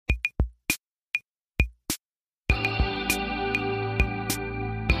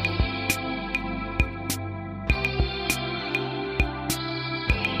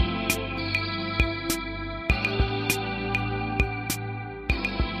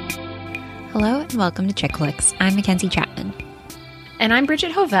Hello and welcome to Chick Flicks. I'm Mackenzie Chapman. And I'm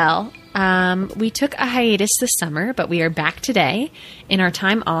Bridget Hovell. We took a hiatus this summer, but we are back today. In our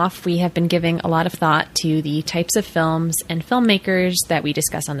time off, we have been giving a lot of thought to the types of films and filmmakers that we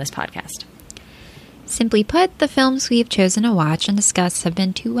discuss on this podcast. Simply put, the films we've chosen to watch and discuss have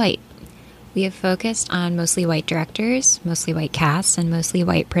been too white. We have focused on mostly white directors, mostly white casts, and mostly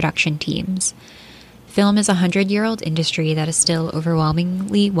white production teams. Film is a 100-year-old industry that is still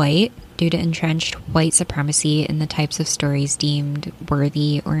overwhelmingly white due to entrenched white supremacy in the types of stories deemed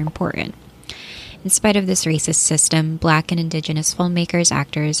worthy or important. In spite of this racist system, Black and Indigenous filmmakers,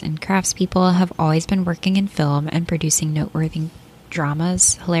 actors, and craftspeople have always been working in film and producing noteworthy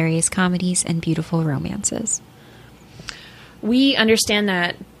dramas, hilarious comedies, and beautiful romances. We understand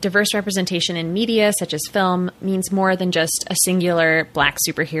that diverse representation in media, such as film, means more than just a singular Black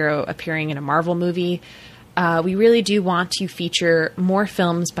superhero appearing in a Marvel movie. We really do want to feature more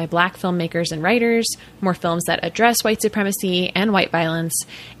films by Black filmmakers and writers, more films that address white supremacy and white violence,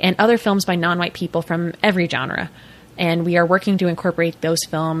 and other films by non-white people from every genre. And we are working to incorporate those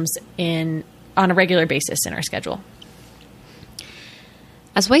films on a regular basis in our schedule.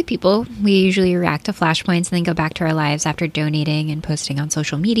 As white people, we usually react to flashpoints and then go back to our lives after donating and posting on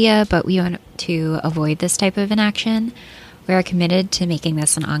social media, but we want to avoid this type of inaction. We are committed to making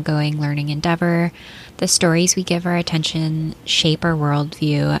this an ongoing learning endeavor. The stories we give our attention shape our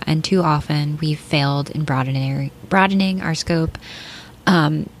worldview, and too often we've failed in broadening our scope.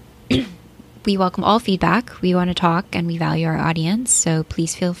 We welcome all feedback. We want to talk and we value our audience, so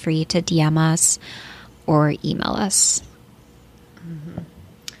please feel free to DM us or email us.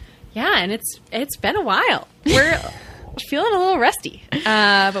 Yeah, and it's been a while. We're feeling a little rusty,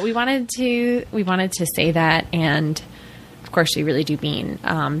 but we wanted to say that, and of course, we really do mean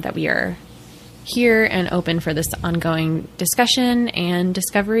that we are here and open for this ongoing discussion and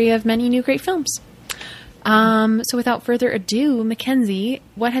discovery of many new great films. So, without further ado, Mackenzie,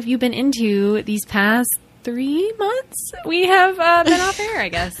 what have you been into these past 3 months? We have been off air, I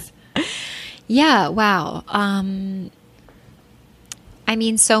guess. Yeah. Wow. I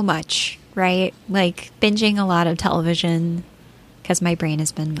mean, so much, right? Like binging a lot of television because my brain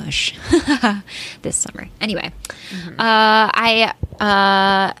has been mush this summer. Anyway, I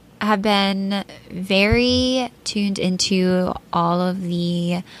have been very tuned into all of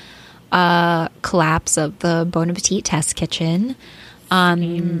the collapse of the Bon Appetit test kitchen.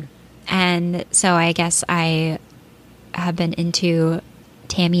 And so I guess I have been into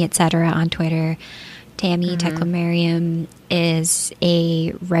Tammy Etc. on Twitter. Tammy Teklemariam is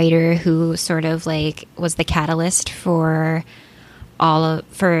a writer who sort of like was the catalyst for I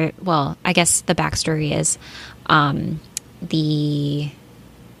guess the backstory is the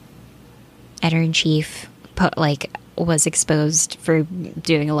editor-in-chief was exposed for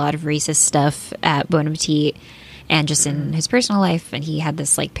doing a lot of racist stuff at Bon Appetit and just in his personal life, and he had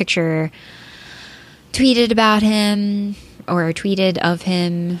this like picture tweeted of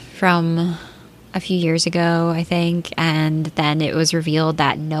him from a few years ago, I think, and then it was revealed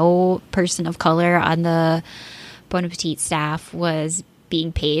that no person of color on the Bon Appetit staff was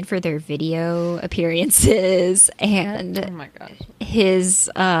being paid for their video appearances, and oh my gosh, his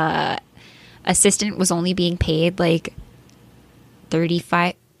assistant was only being paid like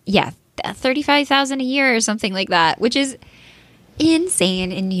 $35,000 a year or something like that, which is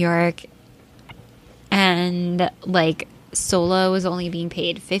insane in New York. And like Sola was only being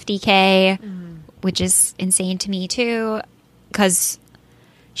paid $50K, which is insane to me too, because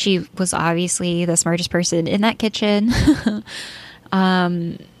she was obviously the smartest person in that kitchen,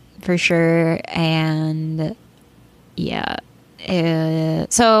 for sure. And yeah,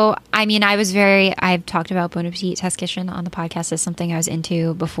 so I mean, I've talked about Bon Appetit Test Kitchen on the podcast as something I was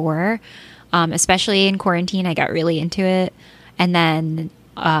into before, especially in quarantine. I got really into it, and then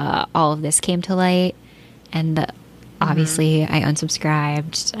all of this came to light, and obviously I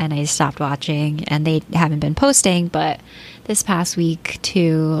unsubscribed and I stopped watching, and they haven't been posting, but this past week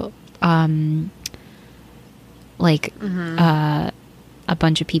too, a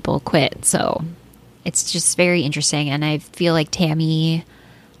bunch of people quit. So it's just very interesting. And I feel like Tammy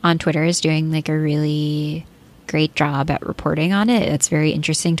on Twitter is doing like a really great job at reporting on it. It's very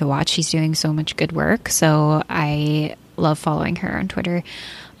interesting to watch. She's doing so much good work. So I love following her on Twitter.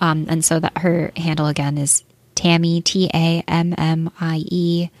 And so that her handle again is Tammy,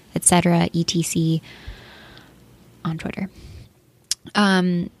 TAMMIE, etc., ETC on Twitter.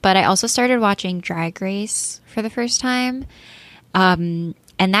 But I also started watching Drag Race for the first time. And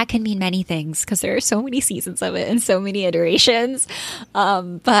that can mean many things because there are so many seasons of it and so many iterations.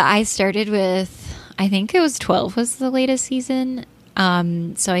 But I started with, I think it was 12 was the latest season.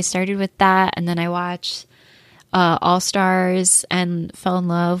 So I started with that, and then I watched All Stars and fell in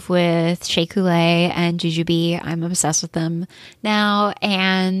love with Shea Coulee and Jujubee. I'm obsessed with them now,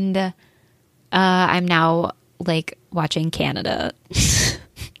 and I'm now like watching Canada.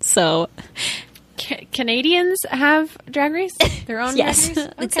 So Canadians have Drag Race? Their own yes, Drag Race?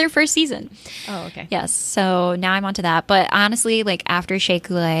 Okay. It's their first season. Oh, okay. Yes, so now I'm onto that. But honestly, like after Shea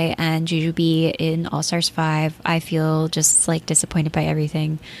Coulee and Jujubee in All Stars 5, I feel just like disappointed by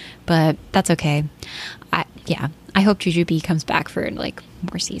everything. But that's okay. I hope Jujubee comes back for like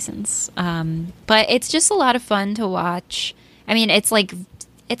more seasons. But it's just a lot of fun to watch. I mean, it's like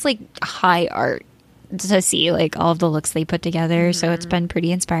high art to see like all of the looks they put together. So it's been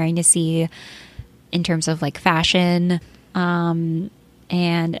pretty inspiring to see in terms of like fashion. And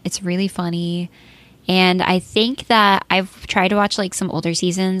it's really funny. And I think that I've tried to watch like some older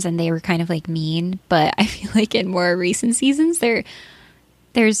seasons and they were kind of like mean, but I feel like in more recent seasons they're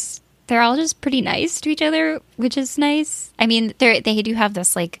all just pretty nice to each other, which is nice. I mean, they do have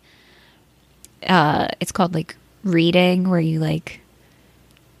this like it's called like reading, where you like,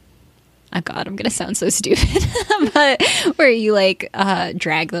 oh God, I'm gonna sound so stupid, but where you like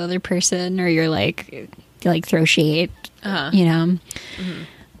drag the other person, or you like throw shade, you know.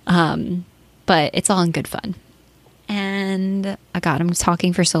 But it's all in good fun. And oh God, I'm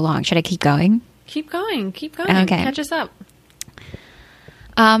talking for so long. Should I keep going? Keep going. Okay. Catch us up.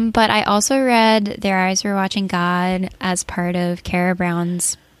 But I also read Their Eyes Were Watching God as part of Kara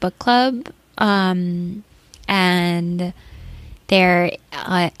Brown's book club. And there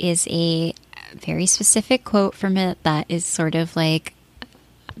is a very specific quote from it that is sort of like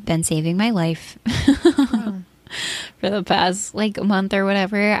been saving my life for the past like month or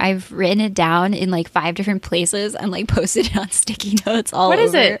whatever. I've written it down in like 5 different places and like posted it on sticky notes all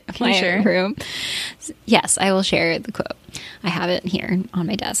over my room. Yes, I will share the quote. I have it here on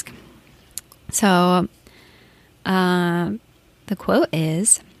my desk. So the quote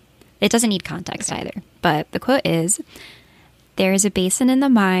is, it doesn't need context either, but the quote is, "There is a basin in the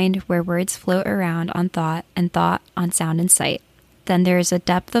mind where words float around on thought and thought on sound and sight. Then there is a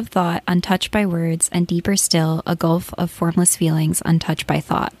depth of thought untouched by words, and deeper still, a gulf of formless feelings untouched by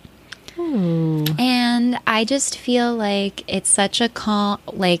thought." Ooh. And I just feel like it's such a calm,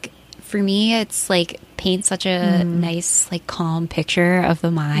 like for me, it's like paints such a nice, like calm picture of the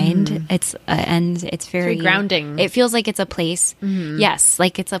mind. It's and it's very grounding. It feels like it's a place. Yes,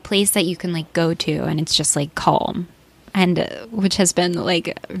 like it's a place that you can like go to, and it's just like calm. And which has been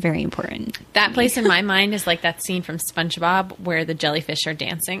like very important. That place in my mind is like that scene from SpongeBob where the jellyfish are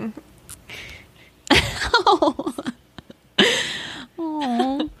dancing.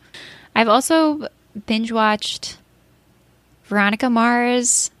 Oh. I've also binge watched Veronica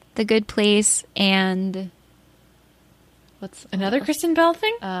Mars, The Good Place, and what's another Kristen Bell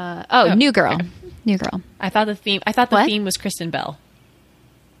thing? New Girl. Okay. New Girl. I thought the theme was Kristen Bell.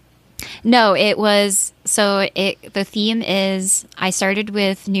 No, it was, the theme is, I started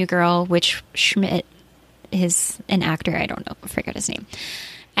with New Girl, which Schmidt is an actor, I don't know, I forgot his name.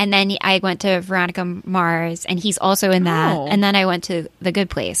 And then I went to Veronica Mars, and he's also in that. Oh. And then I went to The Good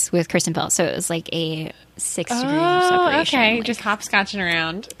Place with Kristen Bell. So it was like a 6-degree separation. Okay, like, just hopscotching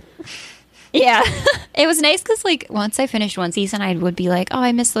around. Yeah. It was nice because like once I finished one season, I would be like, oh,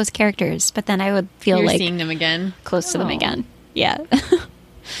 I miss those characters. But then I would feel like seeing them again. Close to them again. Yeah.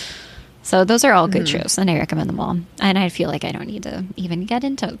 So those are all good shows, and I recommend them all. And I feel like I don't need to even get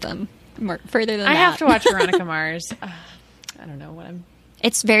into them more further than that. I have to watch Veronica Mars. I don't know what I'm...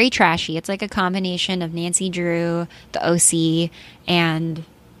 It's very trashy. It's like a combination of Nancy Drew, The OC, and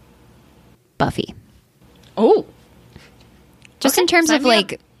Buffy. Oh. Just in terms of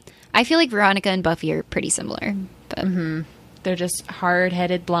like... I feel like Veronica and Buffy are pretty similar. But they're just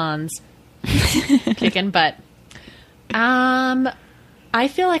hard-headed blondes. Kicking butt. I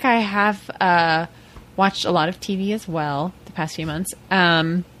feel like I have watched a lot of TV as well the past few months.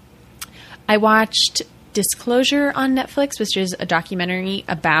 I watched Disclosure on Netflix, which is a documentary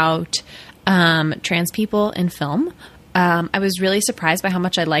about trans people in film. I was really surprised by how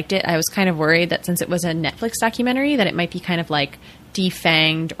much I liked it. I was kind of worried that since it was a Netflix documentary that it might be kind of like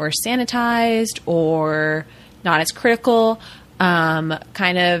defanged or sanitized or not as critical.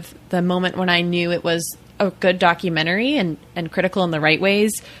 Kind of the moment when I knew it was a good documentary and critical in the right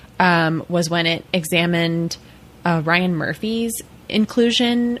ways was when it examined Ryan Murphy's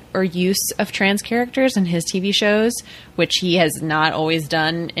inclusion or use of trans characters in his TV shows, which he has not always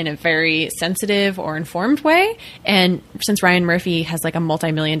done in a very sensitive or informed way. And since Ryan Murphy has like a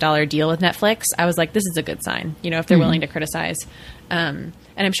multi-million-dollar deal with Netflix, I was like, this is a good sign, you know, if they're willing to criticize. And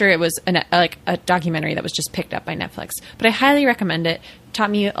and I'm sure it was like a documentary that was just picked up by Netflix. But I highly recommend it. Taught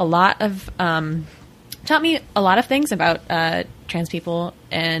me a lot of things about trans people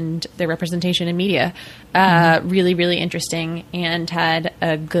and their representation in media. Really, really interesting, and had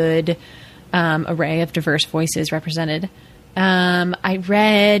a good array of diverse voices represented. I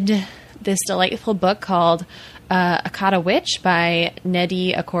read this delightful book called Akata Witch by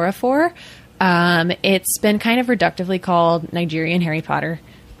Nnedi Okorafor. It's been kind of reductively called Nigerian Harry Potter,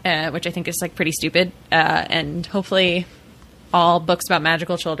 which I think is like pretty stupid. And hopefully all books about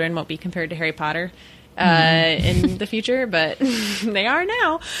magical children won't be compared to Harry Potter in the future, but they are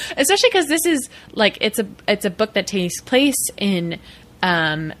now. Especially because this is like it's a book that takes place in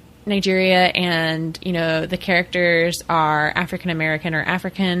Nigeria, and the characters are African American or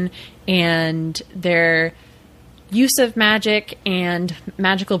African, and their use of magic and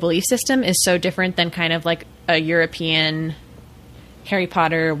magical belief system is so different than kind of like a European Harry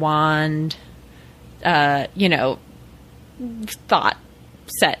Potter wand, thought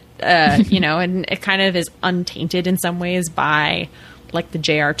set, and it kind of is untainted in some ways by like the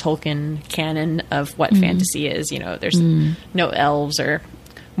J.R. Tolkien canon of what fantasy is. There's no elves or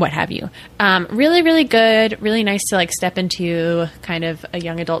what have you. Really, really good. Really nice to like step into kind of a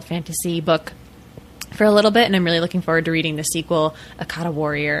young adult fantasy book for a little bit, and I'm really looking forward to reading the sequel, Akata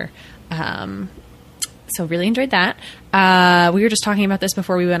Warrior. So really enjoyed that. We were just talking about this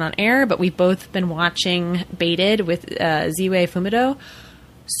before we went on air, but we've both been watching Baited with Ziwe Fumido.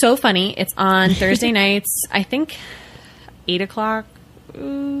 So funny. It's on Thursday nights, I think 8 o'clock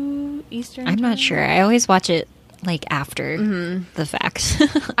Eastern I'm time? not sure. I always watch it like after the fact.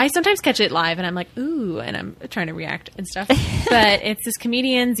 I sometimes catch it live and I'm like, ooh, and I'm trying to react and stuff. But it's this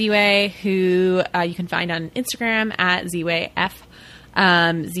comedian, Ziwe, who you can find on Instagram at ZiweF,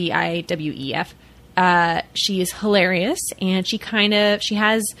 Ziwef. She is hilarious, and she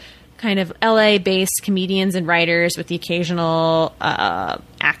has kind of LA-based comedians and writers with the occasional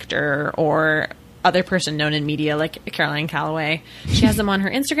actor or other person known in media, like Caroline Calloway. She has them on her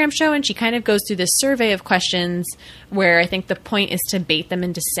Instagram show, and she kind of goes through this survey of questions where I think the point is to bait them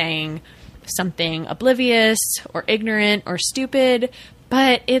into saying something oblivious or ignorant or stupid,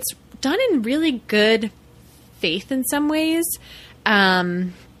 but it's done in really good faith in some ways.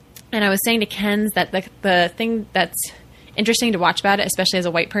 And I was saying to Ken's that the thing that's interesting to watch about it, especially as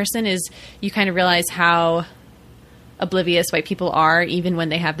a white person, is you kind of realize how oblivious white people are, even when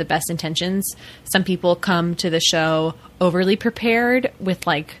they have the best intentions. Some people come to the show overly prepared with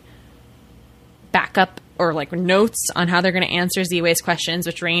like backup or like notes on how they're going to answer Ziwe's questions,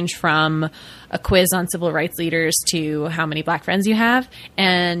 which range from a quiz on civil rights leaders to how many black friends you have.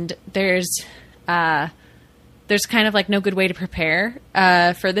 And there's kind of like no good way to prepare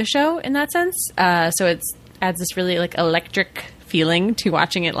for the show in that sense. So it adds this really like electric feeling to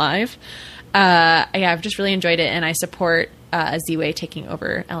watching it live. I've just really enjoyed it, and I support Ziwe taking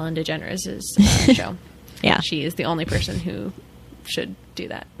over Ellen DeGeneres' show. Yeah. She is the only person who should do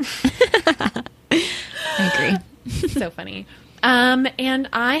that. I agree. So funny. And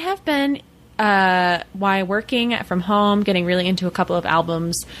I have been, while working from home, getting really into a couple of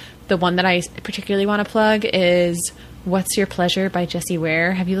albums. The one that I particularly want to plug is What's Your Pleasure by Jessie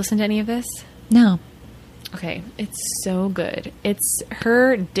Ware. Have you listened to any of this? No. Okay, it's so good. It's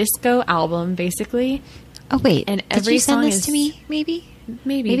her disco album, basically. Oh, wait. And did every you send song this is to me, maybe?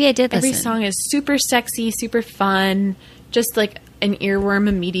 Maybe I did Every listen. song is super sexy, super fun, just like an earworm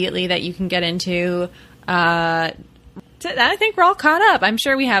immediately that you can get into. I think we're all caught up. I'm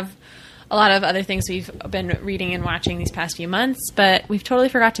sure we have a lot of other things we've been reading and watching these past few months, but we've totally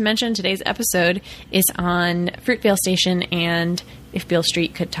forgot to mention today's episode is on Fruitvale Station and If Beale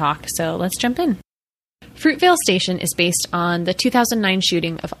Street Could Talk. So let's jump in. Fruitvale Station is based on the 2009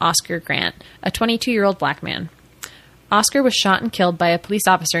 shooting of Oscar Grant, a 22-year-old black man. Oscar was shot and killed by a police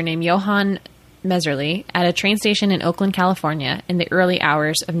officer named Johan Meserly at a train station in Oakland, California in the early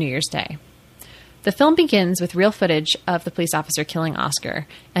hours of New Year's Day. The film begins with real footage of the police officer killing Oscar,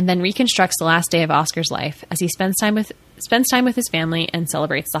 and then reconstructs the last day of Oscar's life as he spends time with his family and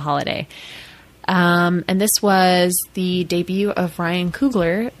celebrates the holiday. And this was the debut of Ryan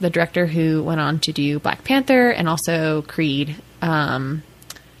Coogler, the director who went on to do Black Panther and also Creed. Has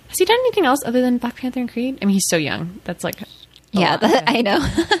he done anything else other than Black Panther and Creed? I mean, he's so young. That's like I know.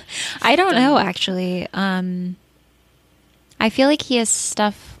 I don't know, actually. I feel like he has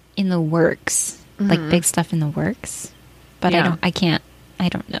stuff in the works, like big stuff in the works, but Yeah. I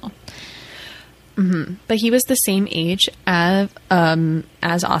don't know. But he was the same age as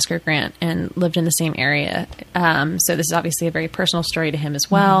Oscar Grant and lived in the same area. So this is obviously a very personal story to him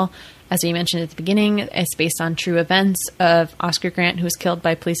as well. As we mentioned at the beginning, it's based on true events of Oscar Grant, who was killed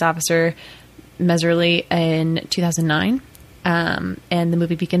by police officer Meserly in 2009. And the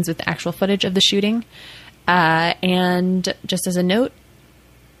movie begins with actual footage of the shooting. And just as a note,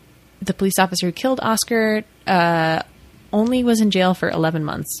 the police officer who killed Oscar only was in jail for 11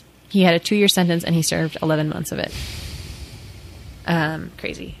 months. He had a 2-year sentence and he served 11 months of it.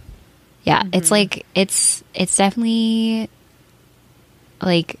 Crazy. Yeah, it's like it's definitely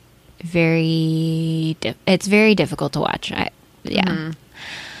like it's very difficult to watch.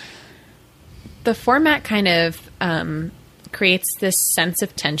 The format kind of creates this sense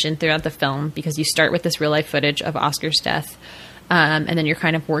of tension throughout the film because you start with this real life footage of Oscar's death, and then you're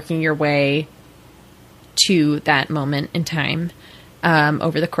kind of working your way to that moment in time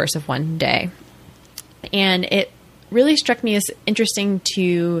over the course of one day. And it really struck me as interesting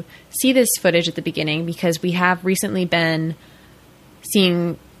to see this footage at the beginning because we have recently been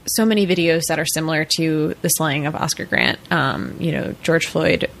seeing so many videos that are similar to the slaying of Oscar Grant, George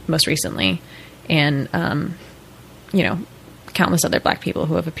Floyd most recently, and, countless other Black people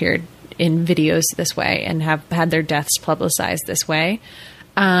who have appeared in videos this way and have had their deaths publicized this way.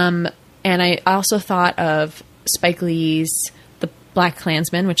 And I also thought of Spike Lee's The Black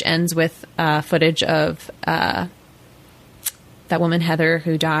Klansman, which ends with footage of that woman, Heather,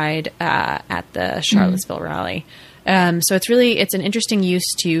 who died at the Charlottesville rally. So it's an interesting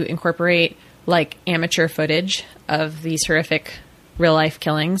use to incorporate like amateur footage of these horrific real life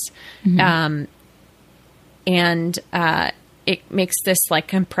killings. And it makes this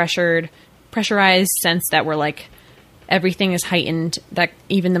like pressurized sense that we're like, everything is heightened, that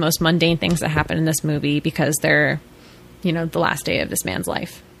even the most mundane things that happen in this movie because they're, the last day of this man's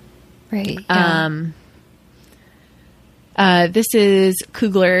life. Right. This is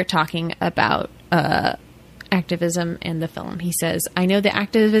Coogler talking about activism and the film. He says, I know the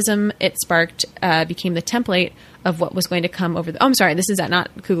activism it sparked became the template of what was going to come over the... Oh, I'm sorry. This is not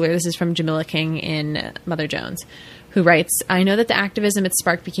Coogler. This is from Jamila King in Mother Jones, who writes, I know that the activism it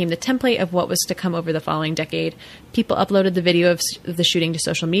sparked became the template of what was to come over the following decade. People uploaded the video of the shooting to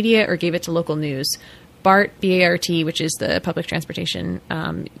social media or gave it to local news. BART, B-A-R-T, which is the public transportation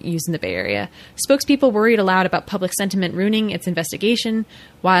used in the Bay Area. Spokespeople worried aloud about public sentiment ruining its investigation,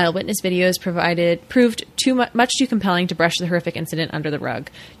 while witness videos proved much too compelling to brush the horrific incident under the rug.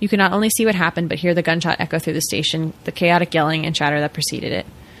 You could not only see what happened, but hear the gunshot echo through the station, the chaotic yelling and chatter that preceded it,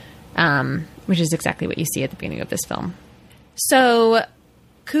 which is exactly what you see at the beginning of this film. So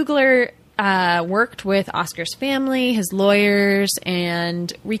Coogler worked with Oscar's family, his lawyers,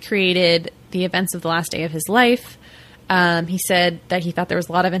 and recreated the events of the last day of his life. He said that he thought there was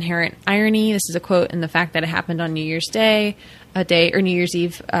a lot of inherent irony. This is a quote in the fact that it happened on New Year's Day, New Year's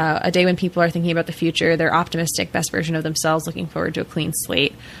Eve, a day when people are thinking about the future, their optimistic, best version of themselves, looking forward to a clean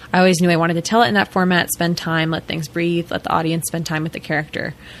slate. I always knew I wanted to tell it in that format, spend time, let things breathe, let the audience spend time with the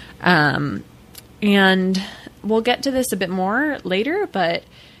character. And we'll get to this a bit more later, but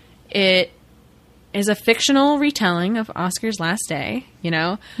it is a fictional retelling of Oscar's last day,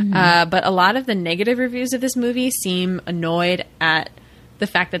 but a lot of the negative reviews of this movie seem annoyed at the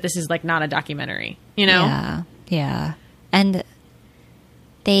fact that this is like not a documentary, Yeah. And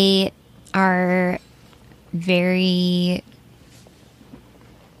they are very,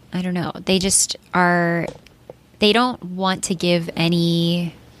 I don't know, they don't want to give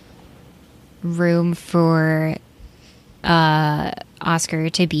any room for Oscar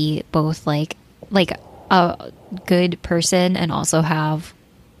to be both like a good person and also have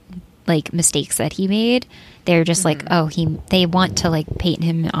like mistakes that he made. They're just like, they want to like paint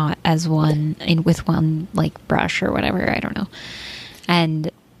him as with one like brush or whatever. I don't know.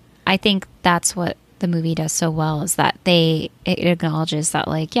 And I think that's what the movie does so well, is that it acknowledges that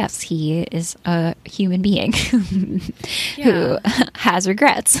like, yes, he is a human being who has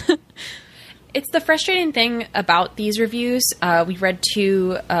regrets. It's the frustrating thing about these reviews. We read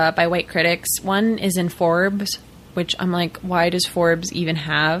two by white critics. One is in Forbes, which I'm like, why does Forbes even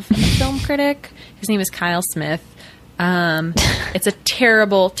have a film critic? His name is Kyle Smith. It's a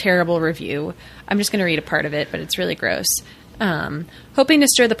terrible, terrible review. I'm just going to read a part of it, but it's really gross. Hoping to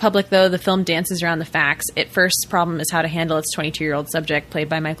stir the public, though, the film dances around the facts. Its first problem is how to handle its 22-year-old subject, played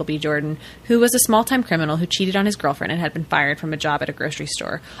by Michael B. Jordan, who was a small-time criminal who cheated on his girlfriend and had been fired from a job at a grocery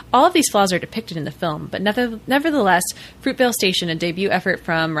store. All of these flaws are depicted in the film, but nevertheless, Fruitvale Station, a debut effort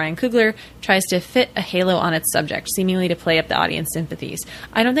from Ryan Coogler, tries to fit a halo on its subject, seemingly to play up the audience sympathies.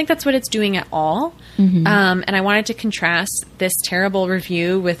 I don't think that's what it's doing at all, and I wanted to contrast this terrible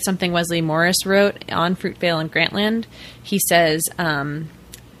review with something Wesley Morris wrote on Fruitvale and Grantland. He says,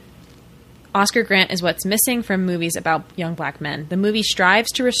 Oscar Grant is what's missing from movies about young black men. The movie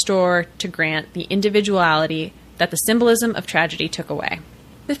strives to restore to Grant the individuality that the symbolism of tragedy took away.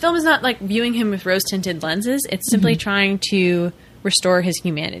 The film is not like viewing him with rose-tinted lenses. It's simply trying to restore his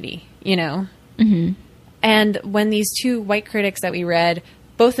humanity, you know? And when these two white critics that we read,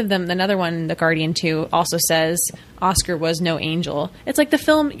 both of them, another one, The Guardian 2, also says Oscar was no angel. It's like the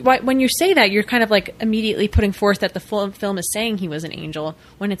film, when you say that, you're kind of like immediately putting forth that the film is saying he was an angel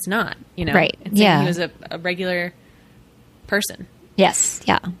when it's not, you know? Right. It's saying he was a regular person. Yes.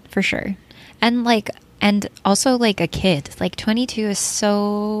 Yeah, for sure. And also like a kid, like 22 is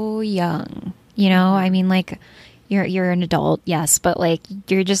so young, you know? I mean, like you're an adult, yes, but like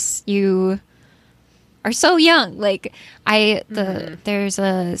you are so young. Like there's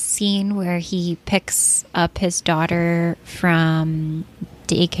a scene where he picks up his daughter from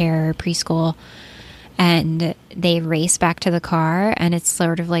daycare, preschool, and they race back to the car, and it's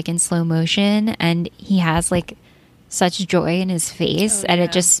sort of like in slow motion, and he has like such joy in his face, and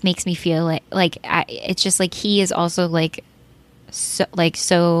it just makes me feel it's just like he is also like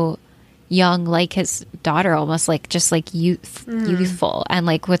so young, like his daughter, almost like just like youthful, and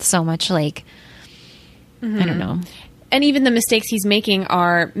like with so much like I don't know. And even the mistakes he's making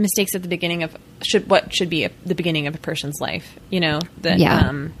are mistakes at the beginning of what should be the beginning of a person's life, you know?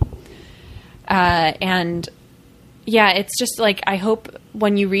 And yeah, it's just like, I hope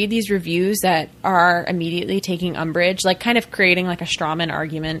when you read these reviews that are immediately taking umbrage, like kind of creating like a straw man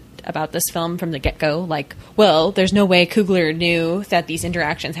argument about this film from the get-go, like, well, there's no way Coogler knew that these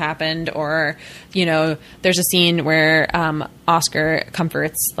interactions happened, or, you know, there's a scene where Oscar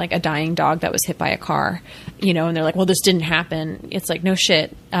comforts like a dying dog that was hit by a car, you know, and they're like, well, this didn't happen. It's like, no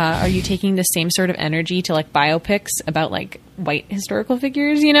shit. Are you taking the same sort of energy to like biopics about like white historical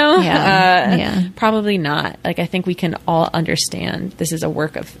figures, you know? Probably not. Like, I think we can all understand this is a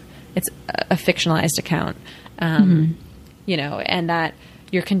work of, it's a fictionalized account, you know, and that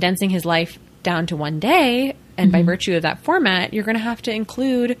you're condensing his life down to one day, and by virtue of that format, you're going to have to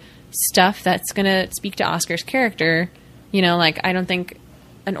include stuff that's going to speak to Oscar's character. You know, like, I don't think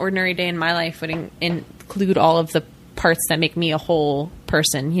an ordinary day in my life would include all of the parts that make me a whole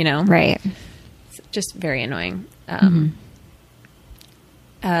person, you know? Right. It's just very annoying.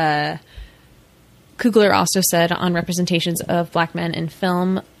 Coogler also said on representations of black men in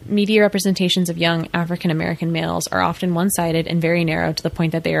film, media representations of young African-American males are often one-sided and very narrow, to the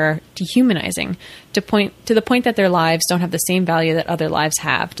point that they are dehumanizing, to the point that their lives don't have the same value that other lives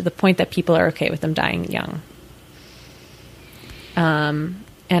have, to the point that people are okay with them dying young.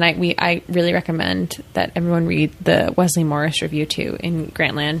 And I really recommend that everyone read the Wesley Morris review too in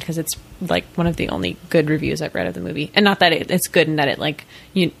Grantland, because it's like one of the only good reviews I've read of the movie. And not that it's good in that it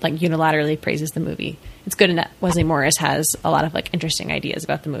unilaterally praises the movie. It's good in that Wesley Morris has a lot of like interesting ideas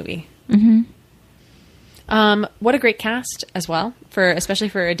about the movie. What a great cast as well, especially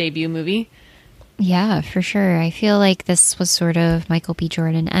for a debut movie. Yeah, for sure. I feel like this was sort of Michael B.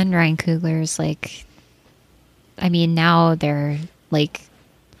 Jordan and Ryan Coogler's, like, I mean, now they're like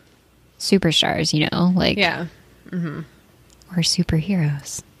superstars, you know, like, yeah, or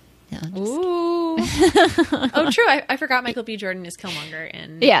superheroes. Yeah, ooh. Oh, true. I forgot Michael B. Jordan is Killmonger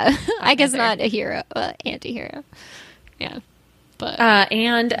in. Yeah, I guess not a hero, anti-hero. Yeah, but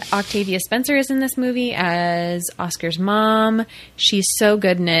and Octavia Spencer is in this movie as Oscar's mom. She's so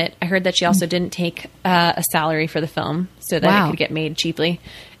good in it. I heard that she also didn't take a salary for the film so that it could get made cheaply.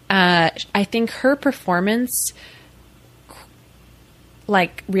 I think her performance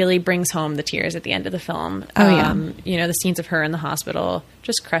like really brings home the tears at the end of the film. You know, the scenes of her in the hospital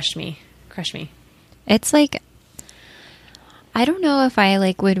just crushed me. It's like, I don't know if I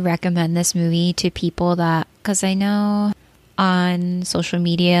like would recommend this movie to people that, because I know on social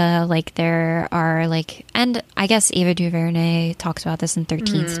media, like there are like, and I guess Ava DuVernay talks about this in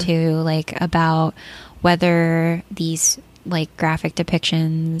 13th too, like about whether these like graphic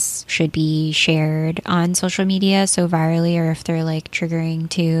depictions should be shared on social media so virally, or if they're like triggering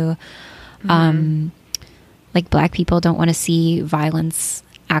to like black people don't want to see violence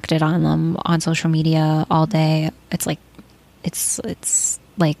acted on them on social media all day. It's like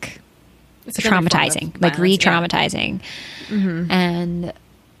It's another form of traumatizing, like violence, re-traumatizing. And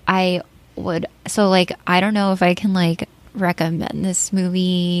I would, so like, I don't know if I can like recommend this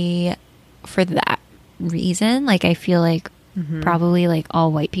movie for that reason. Like, I feel like probably like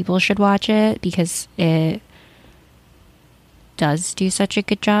all white people should watch it because it does do such a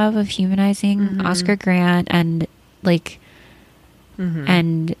good job of humanizing Oscar Grant and like,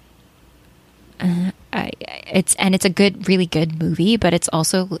 and it's a good, really good movie, but it's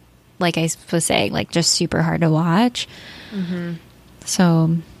also, like I was saying, like just super hard to watch.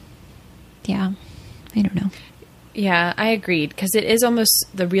 So, yeah, I don't know. Yeah, I agreed because it is almost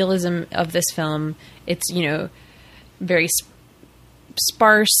the realism of this film. It's, you know, very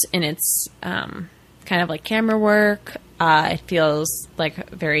sparse in its kind of like camera work. It feels like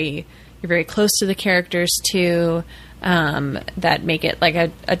you're very close to the characters too. That make it like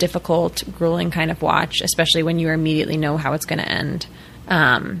a difficult, grueling kind of watch, especially when you immediately know how it's going to end.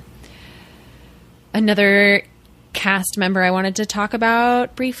 Another cast member I wanted to talk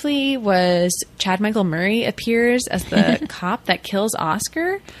about briefly was Chad Michael Murray appears as the cop that kills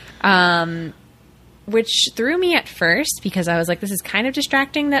Oscar, which threw me at first because I was like, this is kind of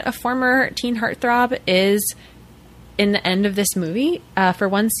distracting that a former teen heartthrob is in the end of this movie for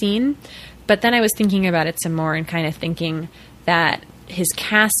one scene. But then I was thinking about it some more and kind of thinking that his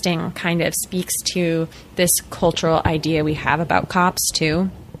casting kind of speaks to this cultural idea we have about cops too.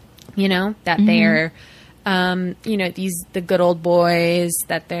 You know, that they're, you know, the good old boys,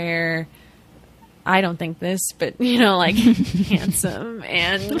 that they're, I don't think this, but, you know, like handsome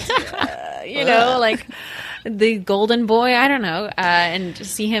and, you know, like the golden boy, I don't know. And to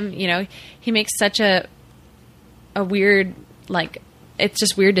see him, you know, he makes such a weird, like, it's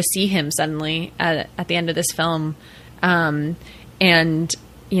just weird to see him suddenly at the end of this film. And,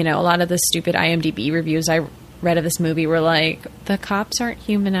 you know, a lot of the stupid IMDb reviews I read of this movie were like, the cops aren't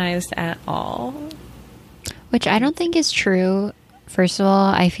humanized at all. Which I don't think is true. First of all,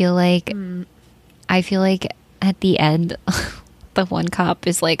 I feel like at the end, the one cop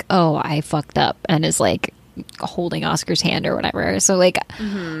is like, oh, I fucked up, and is like holding Oscar's hand or whatever. So like,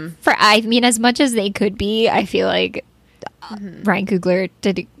 I mean, as much as they could be, I feel like Ryan Coogler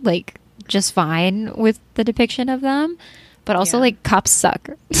did like just fine with the depiction of them. But also, like, cops suck.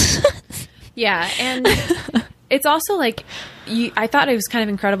 Yeah, and it's also like, I thought it was kind of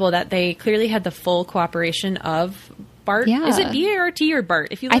incredible that they clearly had the full cooperation of Bart. Yeah. Is it B-A-R-T or Bart?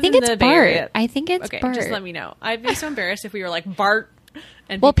 If you live I think in it's the Bay Bart. Area, I think it's okay, Bart. just let me know. I'd be so embarrassed if we were like Bart.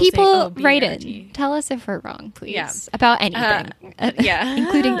 And well, people say, oh, write B-A-R-T. in. Tell us if we're wrong, please. Yeah. About anything. Yeah.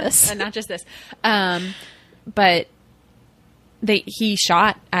 Including this. Not just this. But he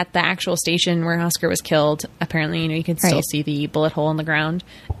shot at the actual station where Oscar was killed. Apparently, you know, you can still see the bullet hole in the ground.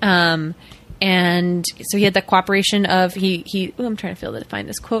 And so he had the cooperation of I'm trying to find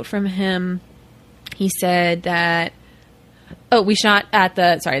this quote from him. He said that, this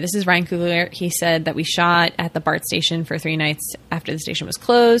is Ryan Coogler. He said that we shot at the BART station for 3 nights after the station was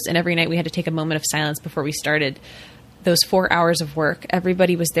closed. And every night we had to take a moment of silence before we started those 4 hours of work.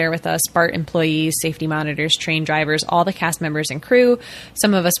 Everybody was there with us, BART employees, safety monitors, train drivers, all the cast members and crew.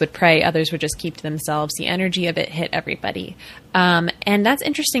 Some of us would pray, others would just keep to themselves. The energy of it hit everybody. And that's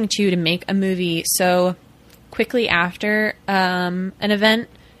interesting, too, to make a movie so quickly after an event.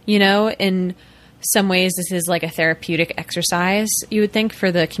 You know, in some ways, this is like a therapeutic exercise, you would think,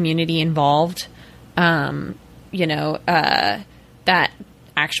 for the community involved. You know, that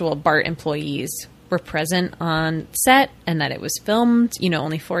actual BART employees were present on set and that it was filmed, you know,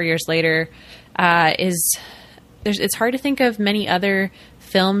 only 4 years later, it's hard to think of many other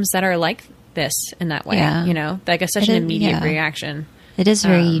films that are like this in that way, you know, like such an immediate reaction. It is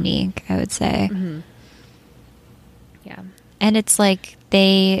very unique, I would say. Yeah. And it's like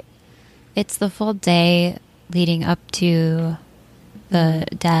it's the full day leading up to the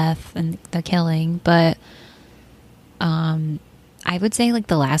death and the killing, but I would say like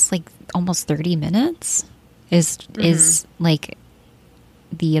the last like almost 30 minutes is like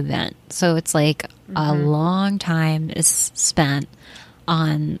the event. So it's like a long time is spent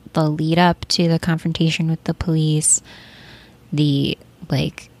on the lead up to the confrontation with the police, the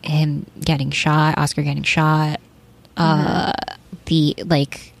like him getting shot, Oscar getting shot, the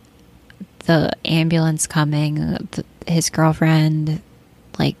like the ambulance coming, his girlfriend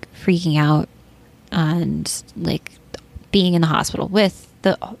like freaking out and like being in the hospital with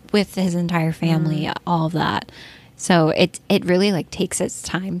his entire family, all of that. So it really like takes its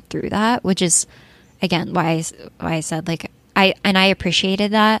time through that, which is again why I said like I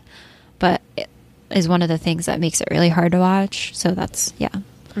appreciated that, but it is one of the things that makes it really hard to watch. So that's yeah.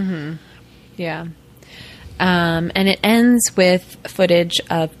 Yeah. And it ends with footage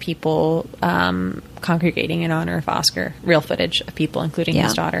of people congregating in honor of Oscar, real footage of people, including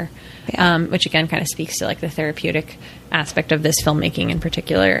his daughter, which again kind of speaks to like the therapeutic aspect of this filmmaking in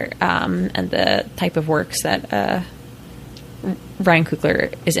particular, and the type of works that Ryan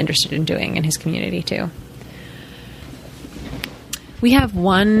Coogler is interested in doing in his community too. We have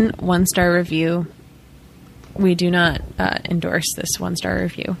one 1-star review. We do not endorse this 1-star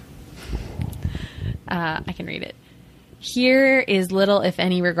review. I can read it. Here is little, if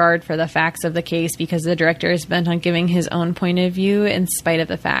any, regard for the facts of the case because the director is bent on giving his own point of view in spite of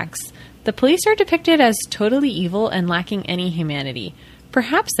the facts. The police are depicted as totally evil and lacking any humanity.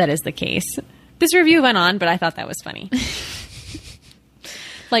 Perhaps that is the case. This review went on, but I thought that was funny.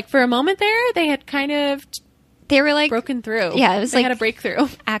 Like, for a moment there, they had kind of... They were like... broken through. Yeah, it was they like... had a breakthrough.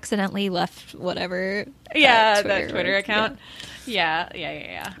 Accidentally left whatever... Yeah, that Twitter account.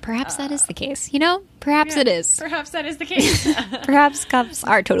 Yeah. Perhaps that is the case. You know? Perhaps it is. Perhaps that is the case. Perhaps cops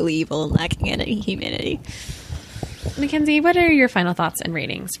are totally evil and lacking any humanity. Mackenzie, what are your final thoughts and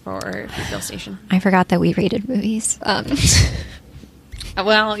ratings for Fruitvale Station? I forgot that we rated movies.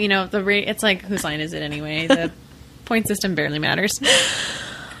 Well, you know, it's like, whose line is it anyway? The point system barely matters.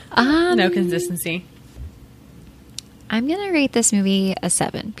 No consistency. I'm gonna rate this movie a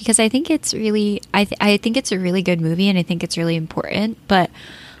 7 because I think it's really I think it's a really good movie and I think it's really important. But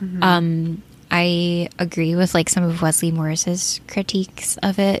I agree with like some of Wesley Morris's critiques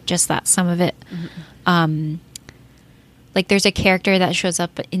of it. Just that some of it, like there's a character that shows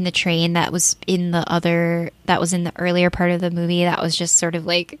up in the train that was in the earlier part of the movie that was just sort of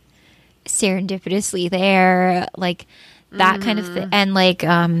like serendipitously there, like. That kind of thing. And like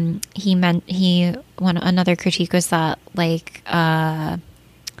another critique was that like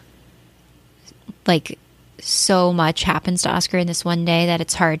so much happens to Oscar in this one day that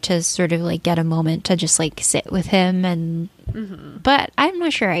it's hard to sort of like get a moment to just like sit with him and but I'm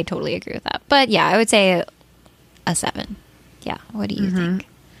not sure I totally agree with that. But yeah, I would say a 7. Yeah. What do you think?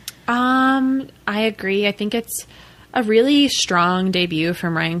 I agree. I think it's a really strong debut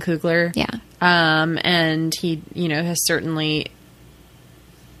from Ryan Coogler. Yeah. And he, you know, has certainly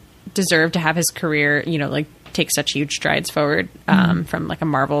deserved to have his career, you know, like take such huge strides forward, from like a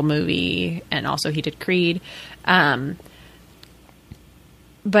Marvel movie. And also he did Creed. But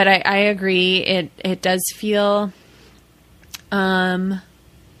I agree. It does feel, it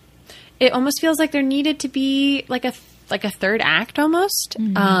almost feels like there needed to be like a third act almost.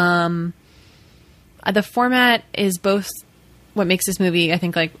 The format is both what makes this movie, I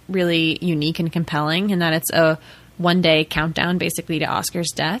think, like really unique and compelling in that it's a one-day countdown basically to Oscar's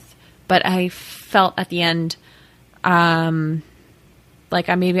death. But I felt at the end, like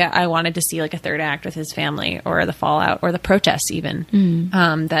I wanted to see like a third act with his family or the fallout or the protests even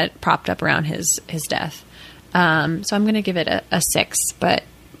that propped up around his death. So I'm going to give it a 6, but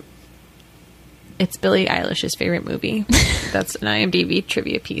it's Billie Eilish's favorite movie. That's an IMDb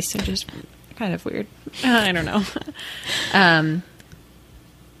trivia piece and just kind of weird. I don't know.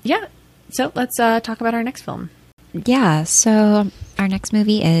 Yeah. So let's talk about our next film. Yeah. So our next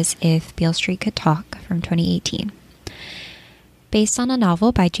movie is If Beale Street Could Talk from 2018. Based on a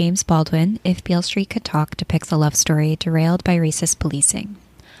novel by James Baldwin, If Beale Street Could Talk depicts a love story derailed by racist policing.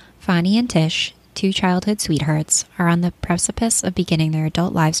 Fonnie and Tish, two childhood sweethearts, are on the precipice of beginning their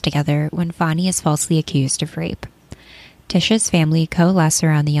adult lives together when Fonnie is falsely accused of rape. Tish's family coalesce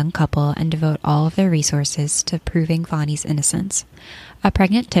around the young couple and devote all of their resources to proving Fonnie's innocence. A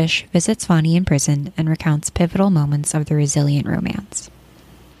pregnant Tish visits Fonnie in prison and recounts pivotal moments of the resilient romance.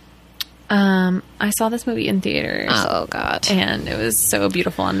 I saw this movie in theaters. Oh, God. And it was so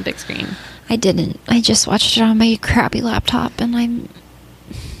beautiful on the big screen. I didn't. I just watched it on my crappy laptop, and I'm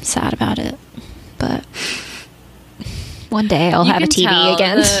sad about it. But one day I'll have a TV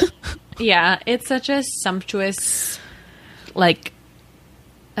again. Yeah, it's such a sumptuous, like,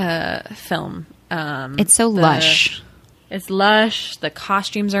 film. It's so lush. It's lush. The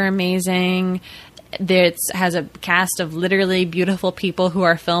costumes are amazing. It has a cast of literally beautiful people who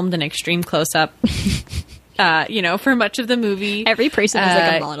are filmed in extreme close-up, for much of the movie. Every person is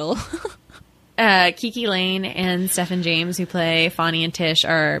like a model. Kiki Lane and Stephen James, who play Fonnie and Tish,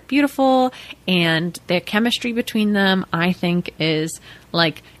 are beautiful, and their chemistry between them, I think, is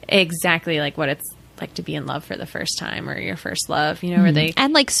like exactly like what it's like to be in love for the first time or your first love, where they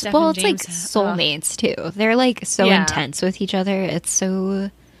and like Stephen it's like soulmates too. They're like so intense with each other. It's so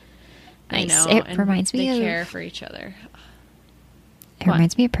nice. I know. It reminds me they of care for each other. It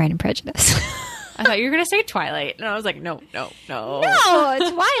reminds me of Pride and Prejudice. I thought you were going to say Twilight. And I was like, no. No, it's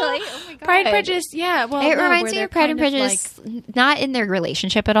Twilight. Oh my god. Pride and Prejudice, yeah. Well, It reminds me of Pride and Prejudice, not in their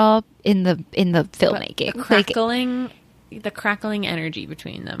relationship at all, in the filmmaking. The crackling energy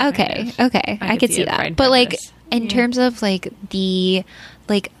between them. Okay, I could see that. But like in terms of like the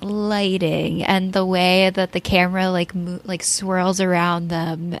like lighting and the way that the camera like swirls around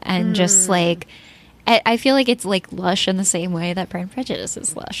them and just like I feel like it's like lush in the same way that Pride and Prejudice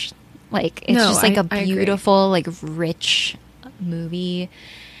is lush. Like it's just like a beautiful like rich movie.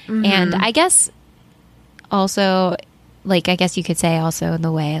 And I guess also like I guess you could say also in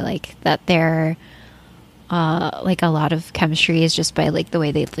the way like that they're like a lot of chemistry is just by like the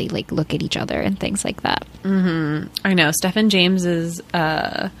way they like look at each other and things like that. I know Stephen James's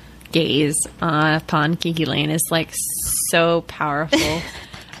gaze upon Kiki Lane is like so powerful.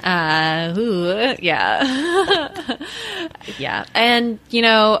 Yeah. Yeah. And you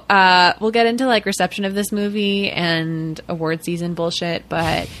know, we'll get into like reception of this movie and award season bullshit,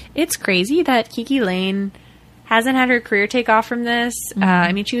 but it's crazy that Kiki Lane hasn't had her career take off from this.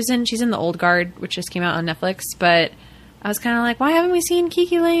 I mean, she's in The Old Guard, which just came out on Netflix, but I was kind of like, why haven't we seen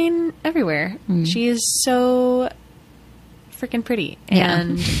Kiki Lane everywhere? She is so freaking pretty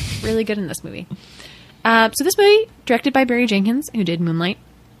and really good in this movie. So this movie, directed by Barry Jenkins, who did Moonlight.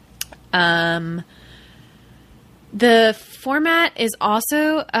 The format is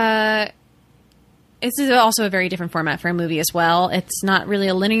also this is also a very different format for a movie as well. It's not really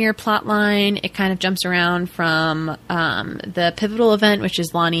a linear plot line. It kind of jumps around from the pivotal event, which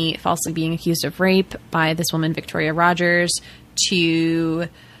is Lonnie falsely being accused of rape by this woman, Victoria Rogers, to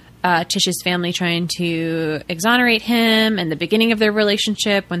Tish's family trying to exonerate him, and the beginning of their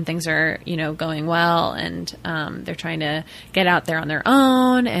relationship when things are, you know, going well, and they're trying to get out there on their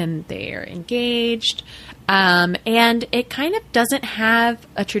own, and they are engaged. And it kind of doesn't have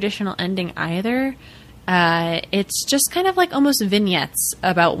a traditional ending either. It's just kind of like almost vignettes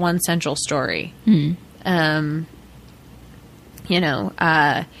about one central story. You know,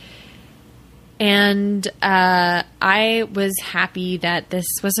 and I was happy that this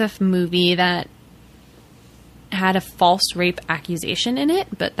was a movie that had a false rape accusation in it,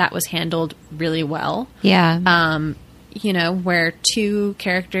 but that was handled really well. Yeah. You know, where two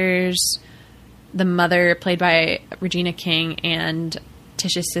characters, the mother played by Regina King and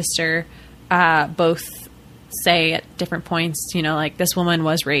Tish's sister, both say at different points, you know, like this woman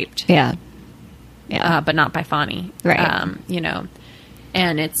was raped. Yeah. But not by Fonny. Right. You know,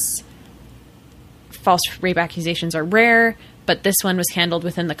 and it's false rape accusations are rare, but this one was handled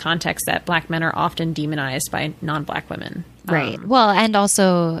within the context that black men are often demonized by non-black women. Right. Well, and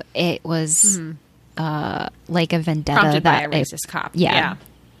also it was like a vendetta prompted by a that racist cop. Yeah.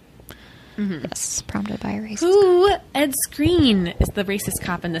 Yes, prompted by a racist Who Ed Skrein is the racist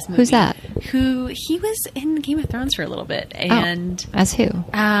cop in this movie. Who's that? Who he was in Game of Thrones for a little bit, and as who?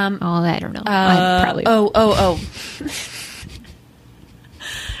 I don't know. I probably.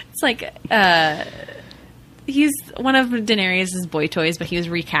 It's like he's one of Daenerys' boy toys, but he was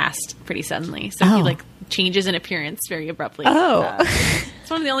recast pretty suddenly, so he like changes in appearance very abruptly.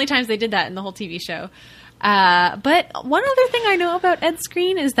 It's one of the only times they did that in the whole TV show. But one other thing I know about Ed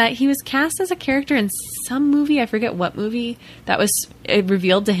Skrein is that he was cast as a character in some movie, I forget what movie, that was it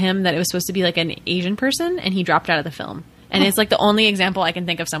revealed to him that it was supposed to be like an Asian person, and he dropped out of the film. And it's like the only example I can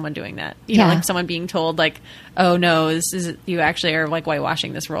think of someone doing that. You know, like someone being told like, oh no, this is, you actually are like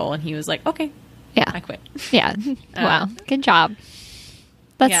whitewashing this role. And he was like, okay, I quit. Yeah. Wow. Good job.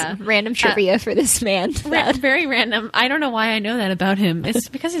 That's random trivia for this man. Very random. I don't know why I know that about him. It's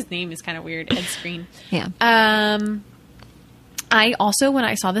because his name is kind of weird, Ed Skrein. Yeah. I also, when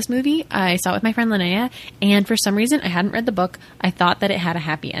I saw this movie, I saw it with my friend Linnea, and for some reason, I hadn't read the book. I thought that it had a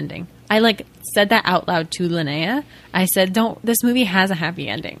happy ending. I like said that out loud to Linnea. I said, this movie has a happy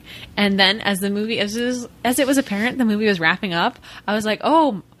ending. And then as it was apparent the movie was wrapping up, I was like, it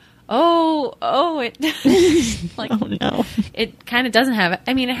like, oh no, it kind of doesn't have,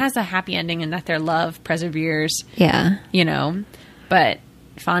 I mean, it has a happy ending in that their love perseveres, you know, but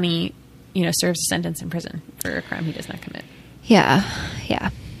Fonny, you know, serves a sentence in prison for a crime he does not commit. Yeah.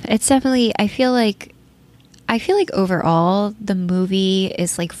 It's definitely, I feel like overall the movie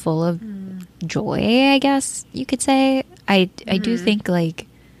is like full of joy, I guess you could say. I do think like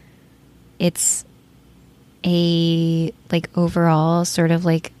it's a like overall sort of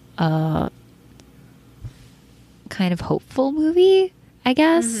like a kind of hopeful movie, I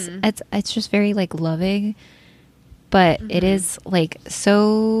guess. It's just very like loving, but it is like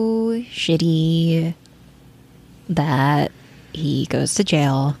so shitty that he goes to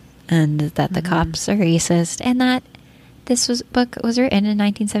jail and that the cops are racist, and that this book was written in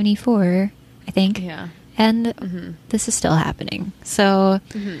 1974 I think. Yeah. And this is still happening. So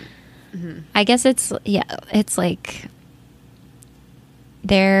I guess it's like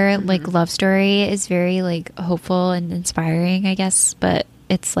their like love story is very like hopeful and inspiring, I guess, but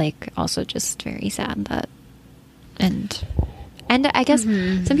it's like also just very sad that and I guess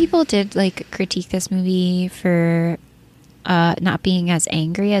some people did like critique this movie for not being as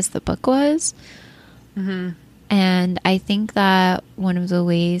angry as the book was. And I think that one of the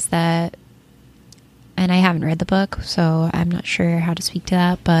ways that, and I haven't read the book, so I'm not sure how to speak to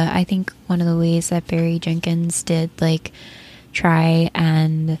that, but I think one of the ways that Barry Jenkins did like try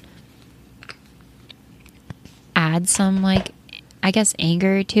and add some like, I guess,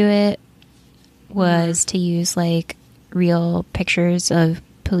 anger to it was to use like real pictures of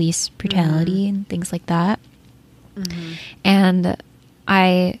police brutality and things like that. And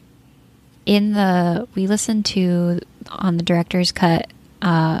we listened to on the director's cut,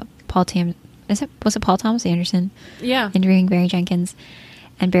 was it Paul Thomas Anderson? Yeah. Interviewing Barry Jenkins.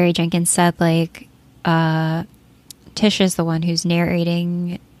 And Barry Jenkins said like, Tish is the one who's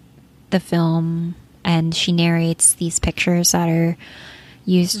narrating the film, and she narrates these pictures that are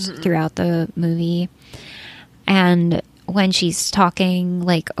used throughout the movie. And when she's talking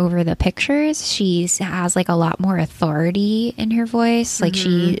like over the pictures, she has like a lot more authority in her voice. Like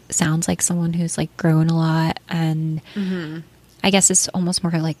she sounds like someone who's like grown a lot, and I guess it's almost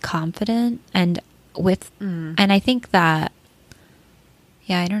more like confident and and I think that,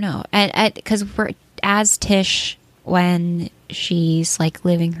 yeah, I don't know. And because as Tish, when she's like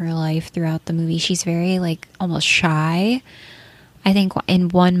living her life throughout the movie, she's very like almost shy. I think in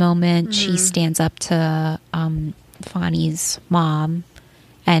one moment she stands up to Fonny's mom,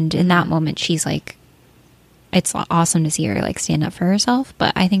 and in that moment she's like, it's awesome to see her like stand up for herself.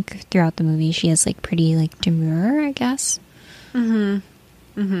 But I think throughout the movie she is like pretty like demure, I guess. But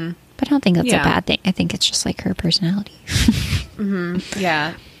I don't think that's a bad thing. I think it's just like her personality.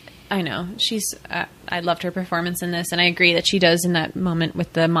 Yeah, I know. I loved her performance in this, and I agree that she does in that moment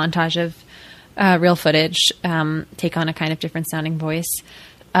with the montage of real footage take on a kind of different sounding voice.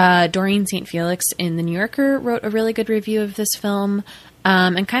 Doreen St. Felix in The New Yorker wrote a really good review of this film,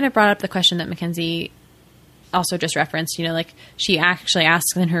 and kind of brought up the question that Mackenzie also just referenced. You know, like she actually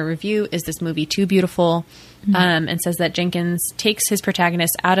asks in her review, is this movie too beautiful? And says that Jenkins takes his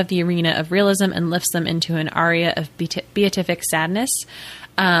protagonist out of the arena of realism and lifts them into an aria of beatific sadness.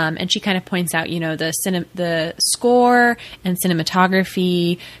 And she kind of points out, you know, the score and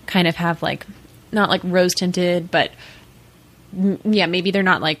cinematography kind of have like, not like rose tinted, but yeah, maybe they're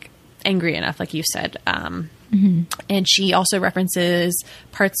not like angry enough, like you said. And she also references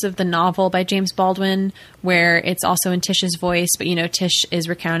parts of the novel by James Baldwin where it's also in Tish's voice, but, you know, Tish is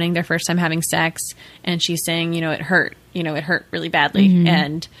recounting their first time having sex, and she's saying, it hurt really badly.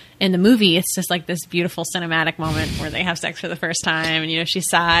 And in the movie, it's just like this beautiful cinematic moment where they have sex for the first time, and, she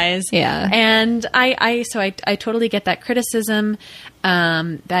sighs. Yeah. And I totally get that criticism,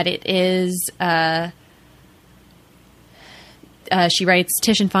 that it is, she writes,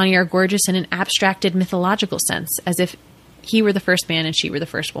 Tish and Fonny are gorgeous in an abstracted mythological sense, as if he were the first man and she were the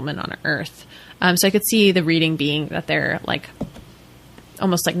first woman on Earth. So I could see the reading being that they're like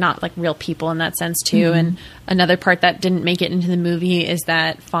almost like not like real people in that sense too. And another part that didn't make it into the movie is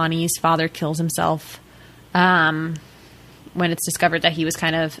that Fonny's father kills himself when it's discovered that he was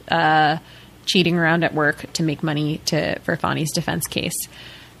kind of cheating around at work to make money for Fonny's defense case.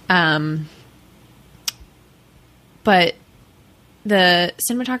 But the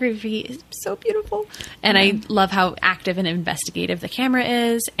cinematography is so beautiful, and I love how active and investigative the camera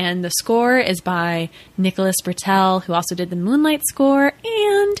is. And the score is by Nicholas Britell, who also did the Moonlight score,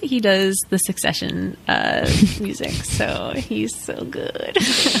 and he does the Succession music. So he's so good.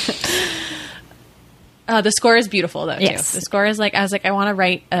 The score is beautiful, though, too. The score is like, I was like, I want to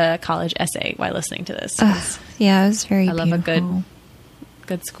write a college essay while listening to this. Yeah, it was very beautiful. I love a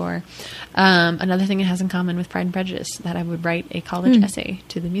good score. Another thing it has in common with Pride and Prejudice, that I would write a college essay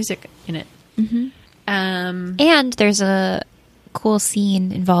to the music in it. And there's a cool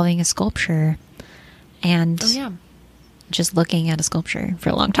scene involving a sculpture, and just looking at a sculpture for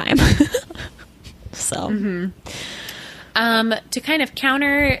a long time. So to kind of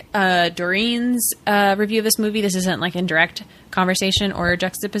counter Doreen's review of this movie, this isn't like in direct conversation or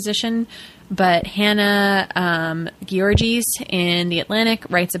juxtaposition, but Hannah Georgis in The Atlantic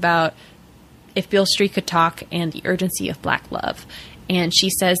writes about If Beale Street Could Talk and the urgency of Black love. And she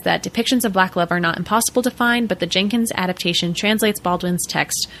says that depictions of Black love are not impossible to find, but the Jenkins adaptation translates Baldwin's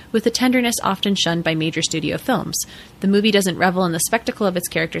text with the tenderness often shunned by major studio films. The movie doesn't revel in the spectacle of its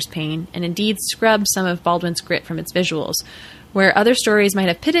characters' pain, and indeed scrubs some of Baldwin's grit from its visuals. Where other stories might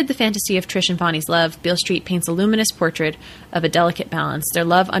have pitted the fantasy of Trish and Fonny's love, Beale Street paints a luminous portrait of a delicate balance. Their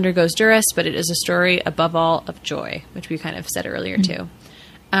love undergoes duress, but it is a story above all of joy, which we kind of said earlier too.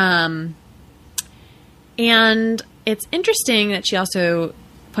 And it's interesting that she also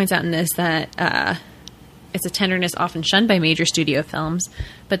points out in this that it's a tenderness often shunned by major studio films.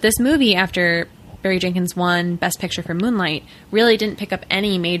 But this movie, after Barry Jenkins won Best Picture for Moonlight, really didn't pick up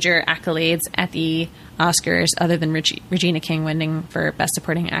any major accolades at the Oscars other than Regina King winning for Best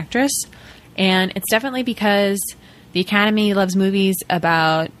Supporting Actress. And it's definitely because the Academy loves movies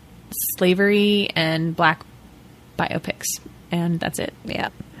about slavery and black biopics. And that's it. Yeah.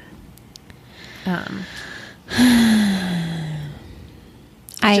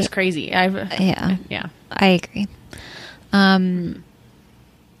 It's just crazy. Yeah. Yeah. I agree.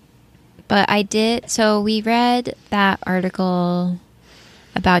 But I did. So we read that article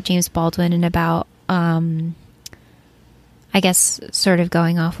about James Baldwin and about, I guess, sort of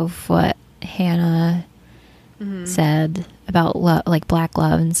going off of what Hannah said about like black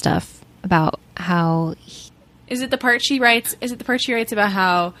love and stuff, about how. Is it the part she writes? Is it the part she writes about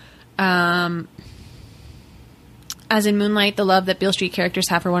how, as in Moonlight, the love that Beale Street characters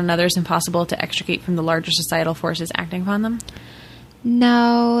have for one another is impossible to extricate from the larger societal forces acting upon them?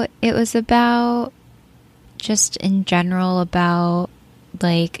 No, it was about just in general about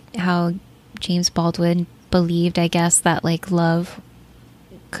like how James Baldwin believed, I guess, that like love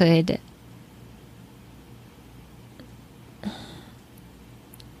could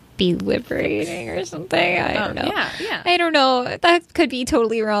be liberating or something. I don't know. Yeah. I don't know. That could be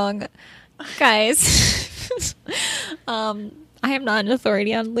totally wrong, guys. I am not an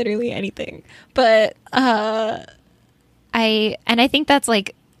authority on literally anything, but I think that's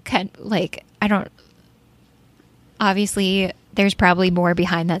like I don't, obviously there's probably more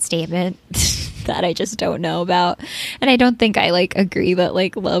behind that statement that I just don't know about, and I don't think I like agree that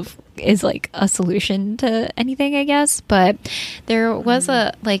like love is like a solution to anything, I guess. But there was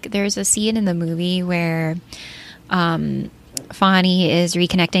there's a scene in the movie where Fonny is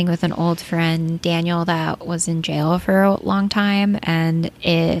reconnecting with an old friend, Daniel, that was in jail for a long time, and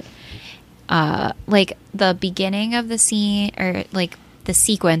it like the beginning of the scene, or like the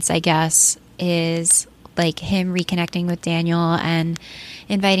sequence, I guess, is like him reconnecting with Daniel and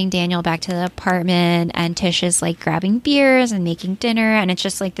inviting Daniel back to the apartment, and Tish is like grabbing beers and making dinner, and it's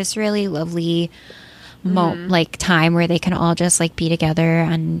just like this really lovely like time where they can all just like be together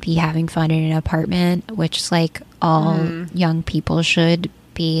and be having fun in an apartment, which like all young people should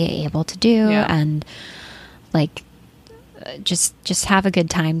be able to do, and like just have a good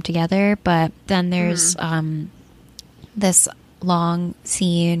time together. But then there's this long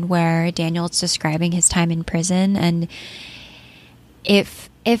scene where Daniel's describing his time in prison, and if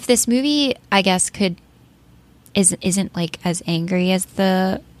this movie, I guess, isn't like as angry as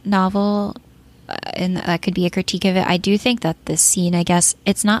the novel, and that could be a critique of it, I do think that this scene, I guess,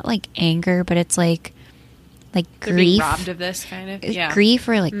 it's not like anger, but it's like They're grief, being robbed of this kind of grief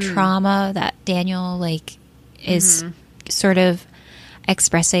or like trauma that Daniel like is sort of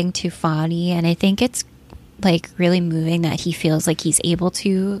expressing to Fonny, and I think it's like really moving that he feels like he's able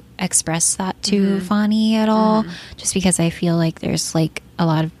to express that to Fonny at all, just because I feel like there's like a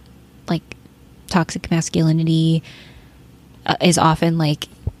lot of like toxic masculinity is often like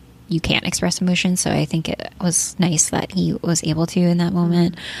you can't express emotion, so I think it was nice that he was able to in that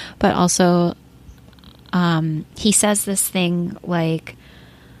moment. But also he says this thing like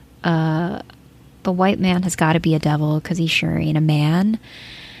the white man has got to be a devil because he sure ain't a man.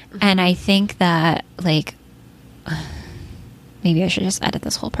 And I think that like maybe I should just edit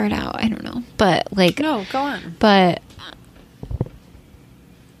this whole part out, I don't know, but like no, go on. But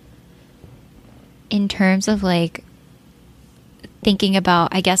in terms of like thinking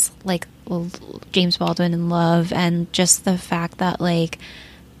about, I guess, like James Baldwin and love, and just the fact that like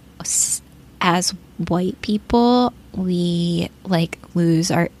as white people we like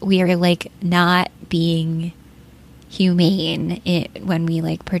we are like not being humane when we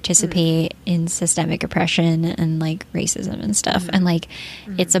like participate in systemic oppression and like racism and stuff, and like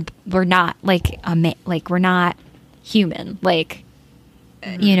we're not like we're not human, like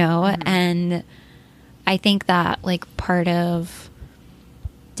you know. And I think that like part of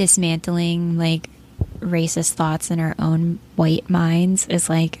dismantling like racist thoughts in our own white minds is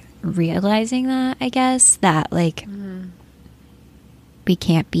like realizing that, I guess, that like we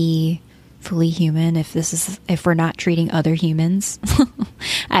can't be fully human if we're not treating other humans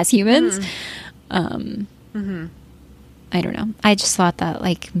as humans. I don't know, I just thought that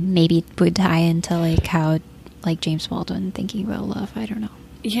like maybe it would tie into like how like James Baldwin thinking about love, I don't know.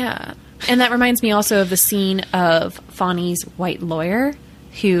 Yeah. And that reminds me also of the scene of Fonny's white lawyer,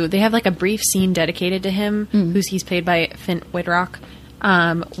 who they have like a brief scene dedicated to him, he's played by Finn Wittrock,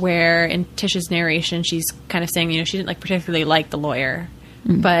 where in Tish's narration, she's kind of saying, she didn't particularly like the lawyer,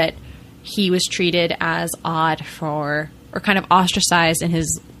 but he was treated as odd or kind of ostracized in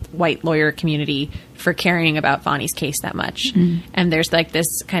his white lawyer community for caring about Fonny's case that much. And there's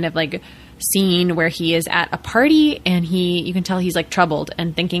this kind of scene where he is at a party and you can tell he's troubled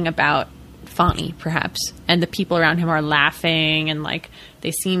and thinking about Fonny perhaps, and the people around him are laughing and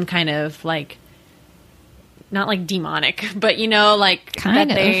they seem kind of not demonic, but kind that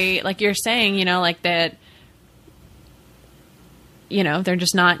of. They you're saying that they're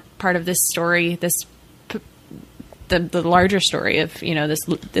just not part of this story, the larger story of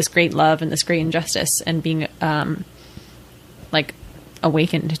this great love and this great injustice, and being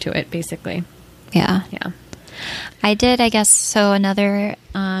awakened to it, basically. Yeah. I did, I guess. So another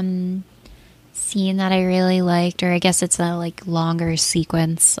scene that I really liked, or I guess it's a longer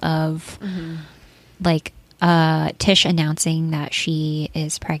sequence of Tish announcing that she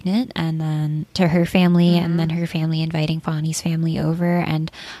is pregnant, and then to her family, and then her family inviting Fonny's family over,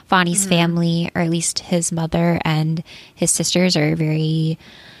 and Fonny's family, or at least his mother and his sisters, are very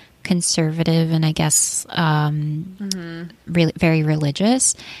conservative and I guess really very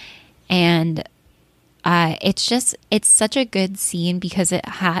religious, and it's such a good scene because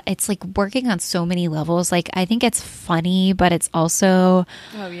it's working on so many levels. I think it's funny, but it's also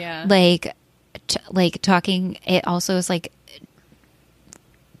talking, it also is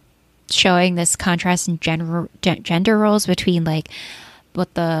showing this contrast in gender roles between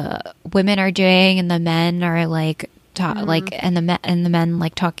what the women are doing and the men are and the men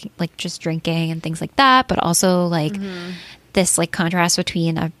talking, just drinking and things like that, but also this contrast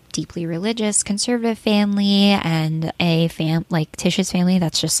between a deeply religious conservative family and a Tish's family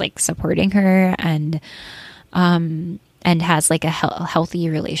that's just supporting her and has a healthy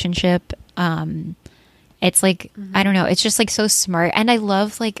relationship. It's I don't know, it's just so smart, and I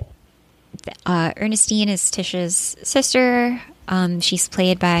love Ernestine is Tish's sister. She's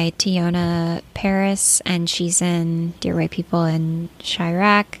played by Tiona Paris, and she's in Dear White People and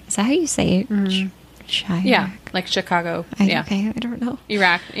Chirac. Is that how you say it? Chirac? Yeah, Chicago. Okay, I don't know.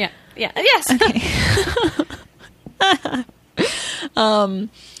 Iraq. Yeah. Yes. Okay.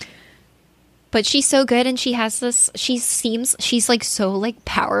 But she's so good, and she has this. She's so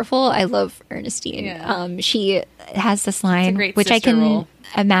powerful. I love Ernestine. Yeah. She has this line, which I can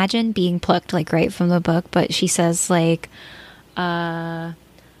imagine being plucked right from the book, but she says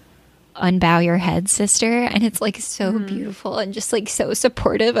unbow your head, sister, and it's so beautiful and just so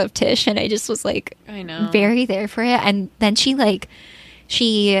supportive of Tish, and I just was I know, very there for it. And then she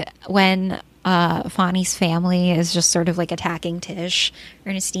when Fonny's family is just sort of attacking Tish,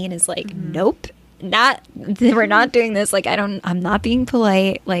 Ernestine is nope, we're not doing this. I'm not being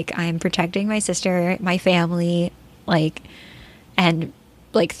polite, I'm protecting my sister, my family, and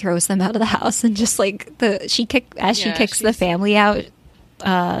throws them out of the house, and just she kicks the family out,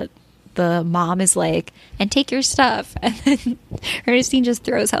 the mom is and take your stuff, and then Ernestine just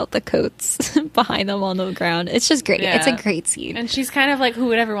throws out the coats behind them on the ground. It's just great. It's a great scene, and she's kind of who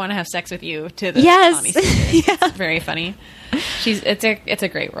would ever want to have sex with you to the yes. It's very funny. It's a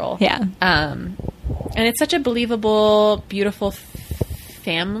great role. And it's such a believable, beautiful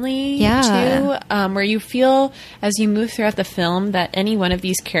family too, where you feel as you move throughout the film that any one of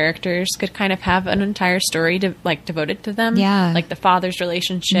these characters could kind of have an entire story devoted to them. The father's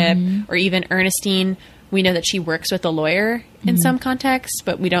relationship, or even Ernestine. We know that she works with a lawyer in some contexts,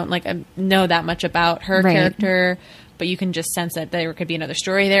 but we don't know that much about her character. But you can just sense that there could be another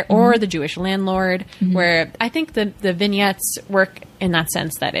story there, or the Jewish landlord, where I think the vignettes work in that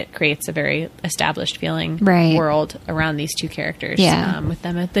sense that it creates a very established feeling world around these two characters, with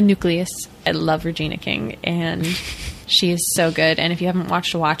them at the nucleus. I love Regina King, and she is so good. And if you haven't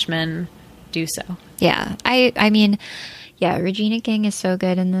watched Watchmen, do so. Yeah. I mean, Regina King is so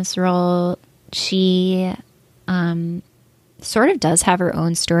good in this role. She sort of does have her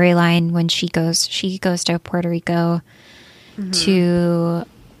own storyline when she goes to Puerto Rico to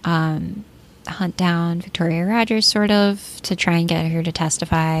hunt down Victoria Rogers, sort of, to try and get her to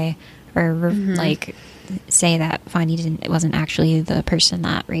testify, or say that Fonny wasn't actually the person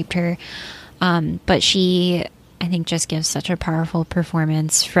that raped her. But she, I think, just gives such a powerful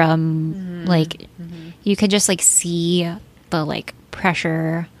performance from you could just see the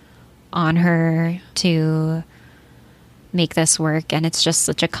pressure on her to make this work, and it's just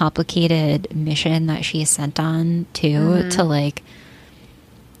such a complicated mission that she is sent on to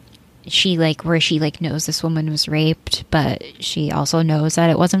she like where she like knows this woman was raped, but she also knows that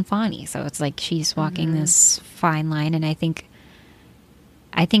it wasn't Fonny. So it's like she's walking this fine line, and I think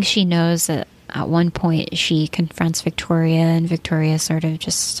she knows that at one point she confronts Victoria, and Victoria sort of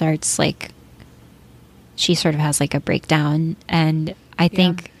just starts like, she sort of has like a breakdown, and I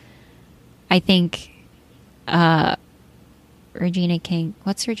think Regina King,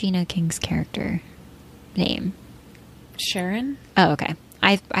 what's Regina King's character name? Sharon? Oh, okay.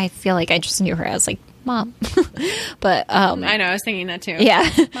 I feel like I just knew her as like mom. But I know, I was thinking that too. Yeah.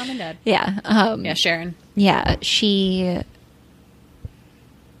 Mom and dad. Yeah. Yeah, Sharon. Yeah,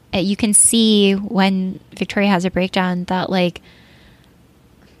 you can see when Victoria has a breakdown that like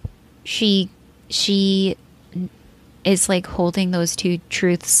she is like holding those two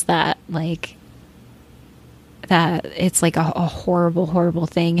truths that like that it's like a horrible, horrible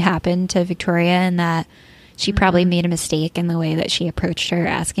thing happened to Victoria, and that she probably made a mistake in the way that she approached her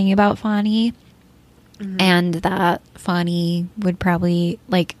asking about Fonny, and that Fonny would probably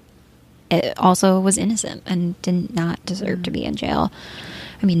like it also was innocent and did not deserve to be in jail.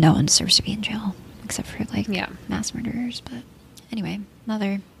 I mean, no one deserves to be in jail except for like mass murderers. But anyway,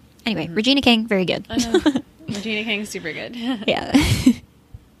 Regina King, very good. I know. Regina King's super good. Yeah.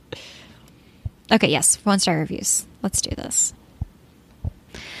 Okay, yes, 1-star reviews. Let's do this.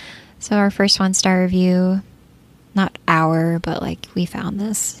 So our first 1-star review, not our, but like we found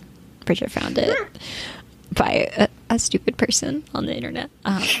this. Bridget found it by a stupid person on the internet.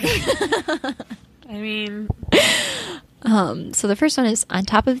 I mean... So the first one is, on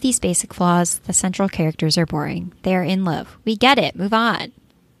top of these basic flaws, the central characters are boring. They are in love. We get it. Move on.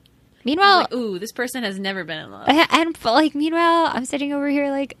 Meanwhile... Like, ooh, this person has never been in love. And like, meanwhile, I'm sitting over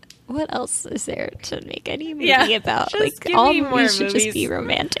here like, what else is there to make any movie about? Just like, give all me movies more should movies. just be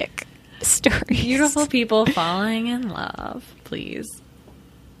romantic stories. Beautiful people falling in love, please.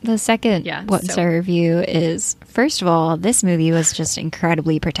 The second Yeah, one-star review is, first of all, this movie was just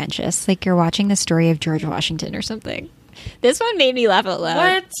incredibly pretentious. Like you're watching the story of George Washington or something. This one made me laugh out loud.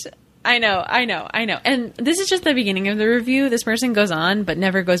 What? I know. And this is just the beginning of the review. This person goes on, but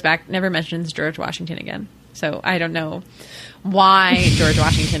never goes back, never mentions George Washington again. So I don't know why George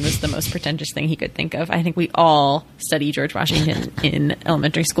Washington was the most pretentious thing he could think of. I think we all study George Washington in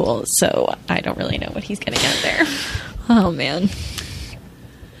elementary school, so I don't really know what he's getting at there. Oh, man.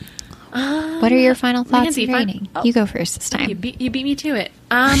 What are your final thoughts Nancy, and rating? You go first this time. You beat me to it.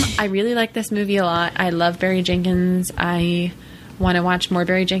 I really like this movie a lot. I love Barry Jenkins. I want to watch more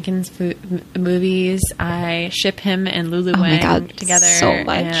Barry Jenkins movies. I ship him and Lulu Wang together. So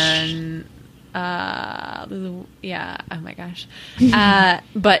much. And Lulu, yeah. Oh my gosh.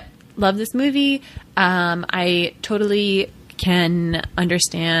 But love this movie. I totally can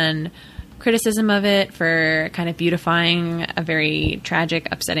understand criticism of it for kind of beautifying a very tragic,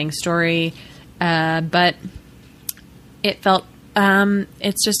 upsetting story. But it felt,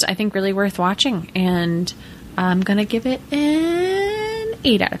 it's just, I think, really worth watching. And I'm going to give it an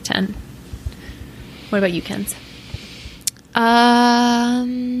 8 out of 10. What about you, Kenz?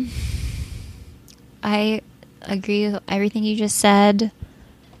 I agree with everything you just said,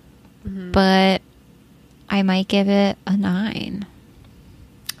 but I might give it a 9.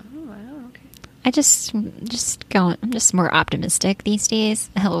 I just going. I'm just more optimistic these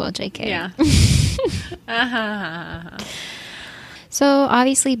days. Hello, JK. Yeah. So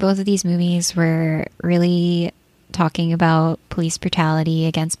obviously, both of these movies were really talking about police brutality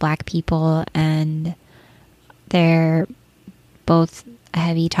against Black people, and they're both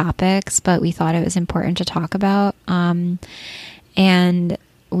heavy topics, but we thought it was important to talk about. And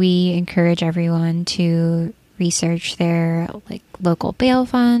we encourage everyone to research their like local bail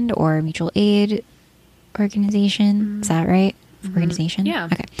fund or mutual aid organization. Is that right? Organization? Yeah.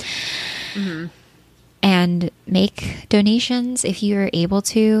 Okay. And make donations if you are able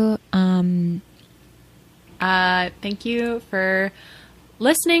to. Thank you for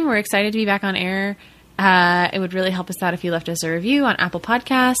listening. We're excited to be back on air. It would really help us out if you left us a review on Apple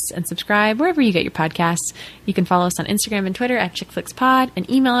Podcasts and subscribe wherever you get your podcasts. You can follow us on Instagram and Twitter at ChickFlixPod and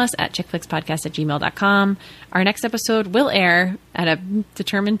email us at chickflixpodcast@gmail.com. Our next episode will air at a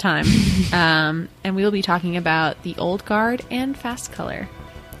determined time, and we will be talking about The Old Guard and Fast Color.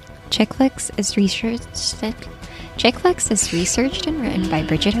 Chickflix is researched and written by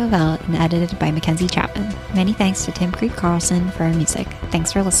Bridget Hovell and edited by Mackenzie Chapman. Many thanks to Tim Creek Carlson for our music.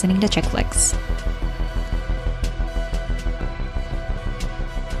 Thanks for listening to Chickflix.